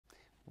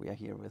We are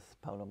here with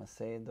Paulo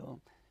Macedo,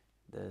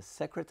 the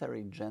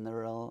Secretary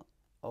General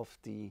of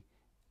the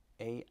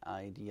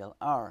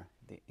AIDLR,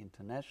 the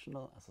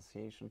International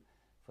Association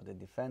for the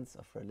Defense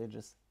of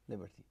Religious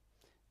Liberty.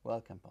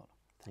 Welcome, Paulo.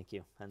 Thank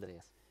you,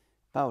 Andreas.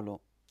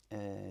 Paulo,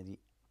 the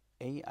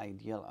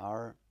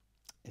AIDLR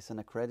is an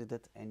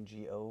accredited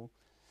NGO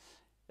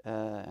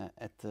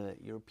at the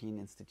European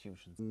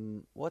institutions.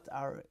 What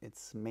are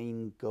its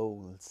main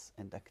goals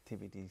and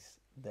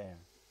activities there?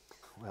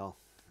 Well,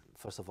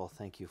 first of all,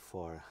 thank you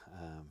for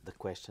the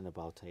question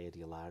about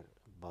AIDLR,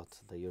 about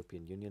the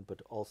European Union, but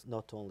also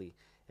not only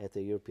at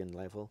the European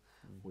level.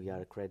 We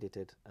are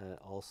accredited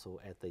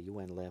also at the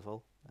UN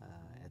level,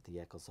 at the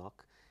ECOSOC,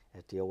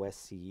 at the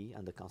OSCE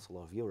and the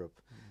Council of Europe.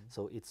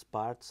 So it's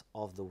part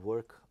of the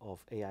work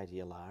of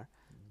AIDLR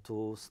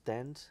to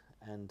stand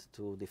and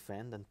to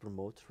defend and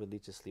promote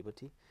religious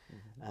liberty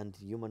and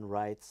human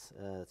rights,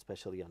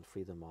 especially on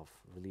freedom of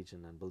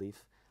religion and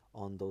belief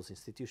on those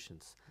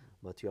institutions.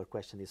 But your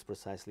question is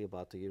precisely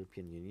about the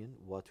European Union.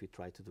 What we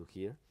try to do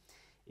here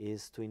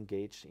is to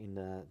engage in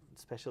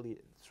especially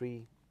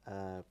three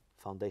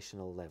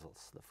foundational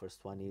levels. The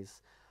first one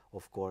is,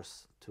 of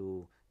course,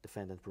 to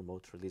defend and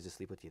promote religious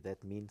liberty.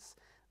 That means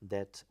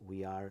that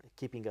we are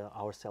keeping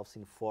ourselves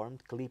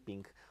informed,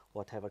 clipping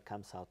whatever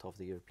comes out of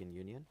the European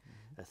Union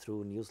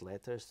through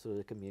newsletters, through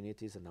the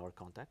communities and our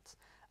contacts.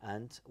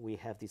 And we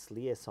have this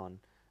liaison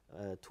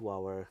to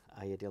our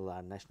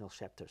AIDLR national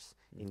chapters,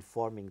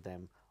 informing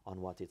them on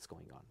what is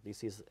going on.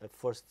 This is a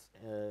first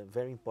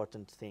very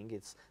important thing.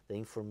 It's the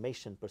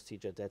information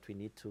procedure that we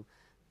need to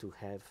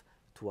have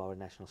to our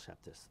national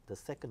chapters. The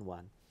second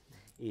one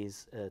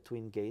is to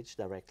engage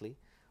directly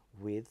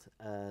with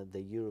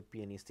the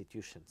European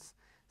institutions,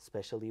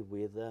 especially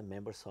with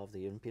members of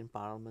the European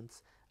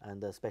Parliament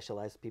and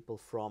specialized people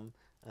from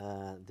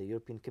the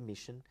European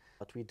Commission.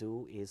 What we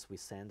do is we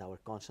send our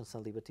Conscience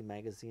and Liberty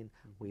magazine.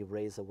 We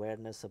raise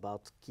awareness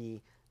about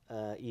key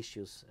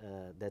issues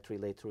that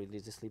relate to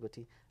religious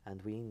liberty,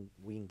 and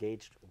we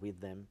engage with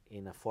them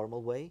in a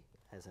formal way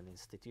as an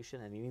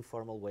institution and in an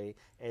informal way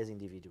as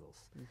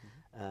individuals.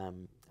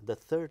 The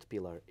third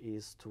pillar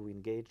is to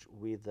engage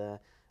with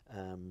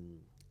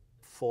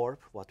FORB,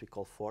 what we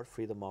call FORB,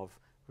 Freedom of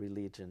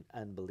Religion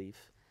and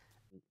Belief,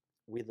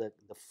 with the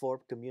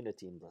FORB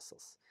community in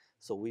Brussels.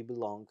 So we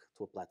belong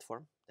to a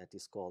platform that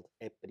is called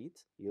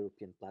EPRID,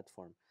 European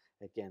Platform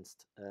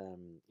Against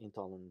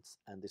Intolerance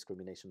and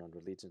Discrimination on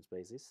Religious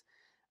Basis.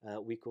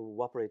 We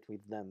cooperate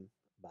with them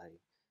by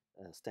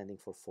standing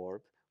for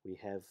FORB. We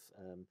have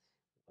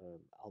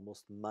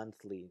almost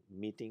monthly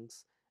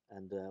meetings,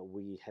 and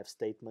we have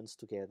statements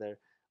together.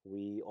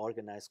 We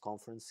organize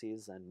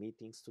conferences and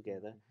meetings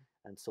together.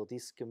 And so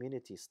this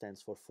community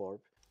stands for FORB,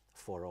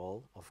 for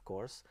all, of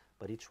course,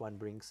 but each one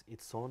brings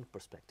its own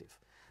perspective.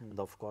 And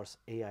of course,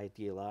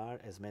 AIDLR,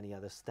 as many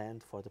others,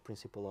 stand for the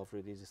principle of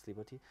religious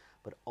liberty,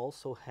 but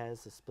also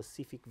has a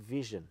specific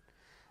vision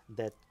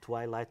that to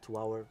highlight to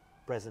our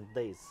present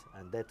days.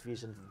 And that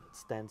vision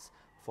stands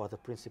for the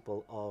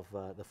principle of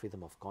the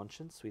freedom of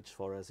conscience, which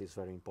for us is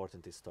very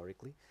important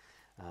historically.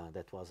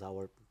 That was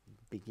our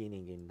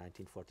beginning in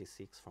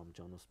 1946 from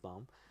John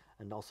Nussbaum,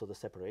 and also the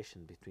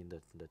separation between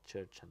the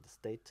church and the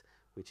state,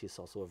 which is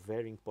also a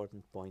very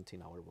important point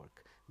in our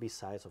work.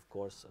 Besides, of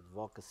course,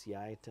 advocacy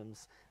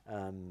items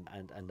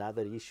and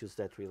other issues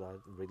that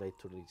relate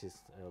to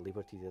religious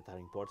liberty that are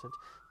important.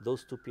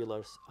 Those two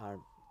pillars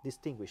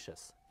distinguish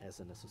us as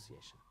an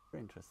association.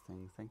 Very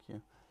interesting, thank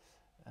you.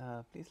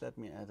 Please let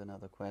me add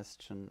another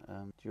question.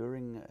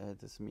 During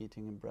this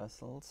meeting in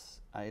Brussels,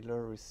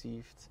 AIDLR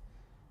received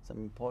some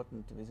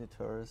important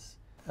visitors.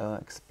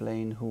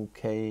 Explain who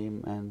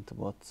came and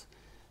what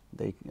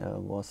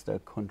was their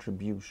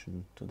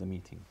contribution to the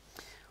meeting.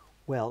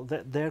 Well,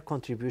 their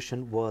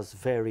contribution was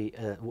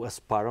was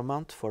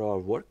paramount for our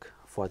work,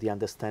 for the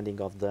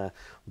understanding of the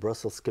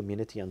Brussels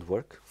community and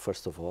work,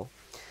 first of all.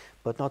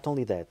 But not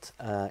only that,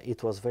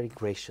 it was very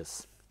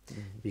gracious,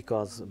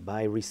 because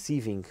by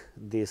receiving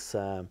this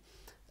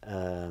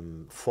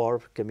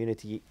FORB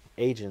community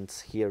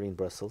agents here in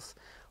Brussels,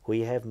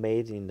 we have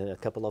made in a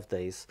couple of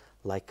days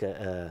like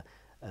an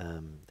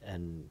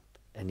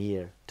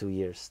year, 2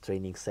 years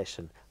training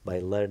session by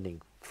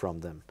learning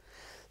from them.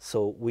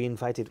 So we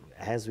invited,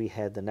 as we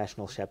had the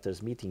national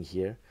chapters meeting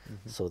here,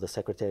 so the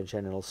Secretary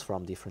Generals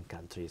from different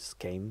countries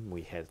came.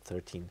 We had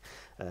 13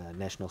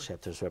 national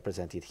chapters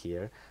represented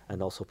here,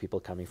 and also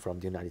people coming from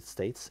the United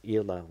States.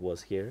 Irla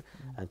was here,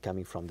 and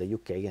coming from the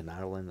UK and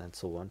Ireland and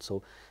so on.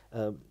 So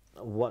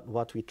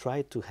what we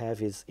tried to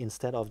have is,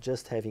 instead of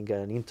just having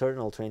an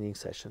internal training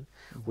session,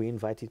 we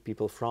invited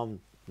people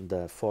from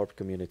the FORB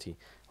community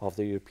of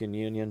the European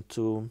Union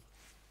to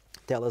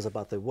tell us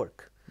about their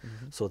work,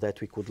 so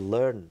that we could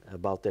learn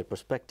about their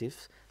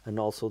perspectives and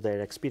also their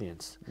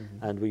experience.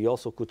 And we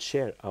also could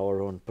share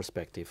our own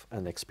perspective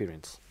and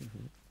experience.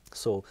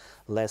 So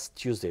last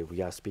Tuesday,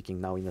 we are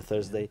speaking now in a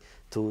Thursday,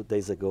 2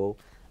 days ago,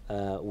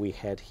 we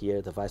had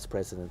here the Vice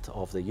President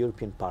of the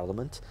European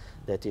Parliament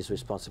that is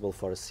responsible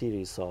for a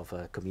series of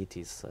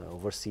committees,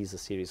 oversees a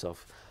series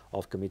of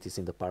of committees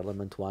in the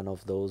Parliament. One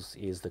of those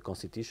is the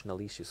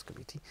Constitutional Issues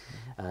Committee,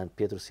 and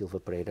Pedro Silva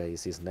Pereira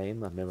is his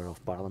name, a member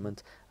of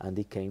Parliament, and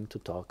he came to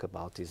talk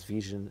about his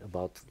vision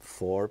about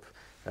FORB,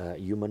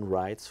 human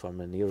rights from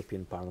an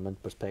European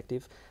Parliament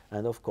perspective,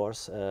 and of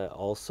course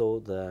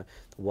also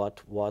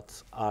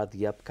what are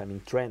the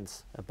upcoming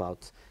trends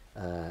about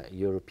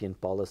European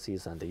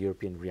policies and the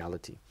European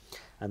reality.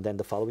 And then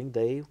the following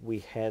day we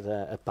had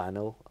a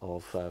panel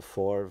of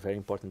 4 very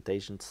important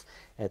agents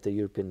at the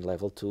European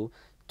level too,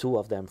 2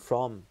 of them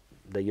from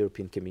the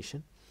European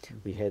Commission.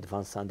 We had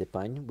Vincent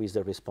Depagne, who is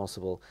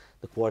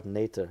the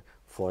coordinator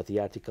for the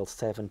Article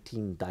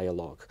 17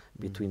 dialogue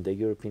between the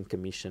European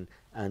Commission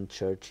and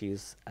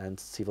churches and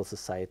civil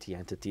society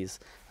entities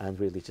and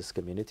religious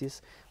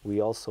communities.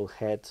 We also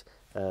had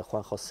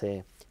Juan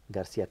José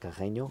García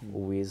Carreño,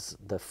 who is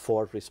the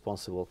 4th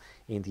responsible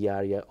in the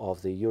area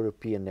of the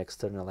European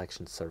External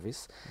Action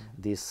Service.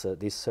 This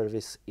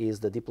service is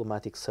the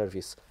diplomatic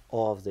service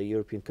of the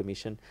European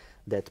Commission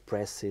that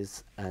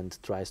presses and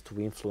tries to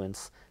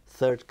influence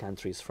third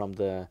countries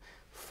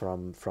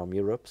from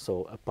Europe,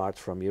 so apart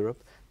from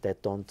Europe,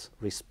 that don't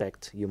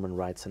respect human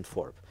rights and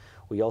FORB.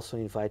 We also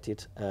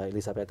invited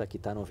Elisabeta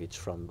Kitanovic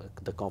from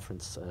the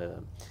Conference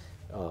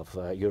of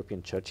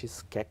European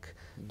Churches, CEC,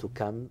 to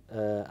come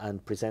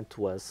and present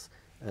to us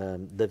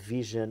the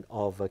vision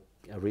of a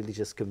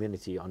religious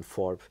community on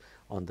FORB,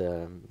 on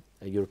the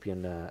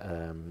European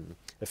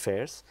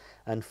affairs.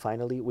 And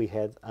finally, we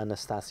had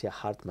Anastasia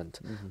Hartman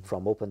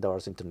from Open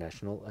Doors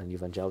International, an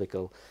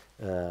evangelical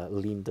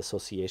linked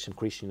association,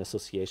 Christian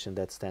association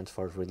that stands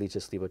for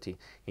religious liberty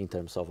in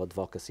terms of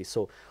advocacy.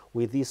 So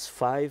with these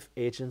 5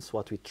 agents,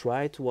 what we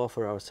tried to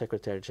offer our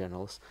Secretary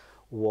Generals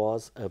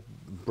was a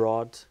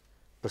broad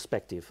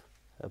perspective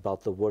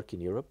about the work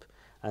in Europe,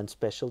 and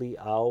especially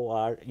how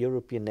our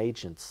European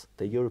agents,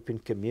 the European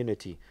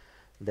community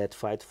that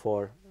fight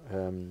for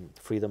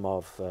freedom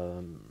of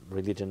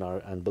religion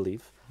and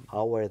belief,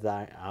 how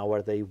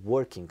are they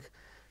working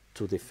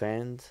to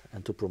defend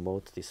and to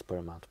promote this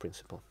paramount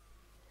principle.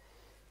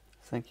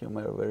 Thank you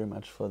very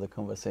much for the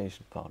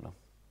conversation, Paulo.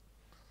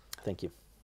 Thank you.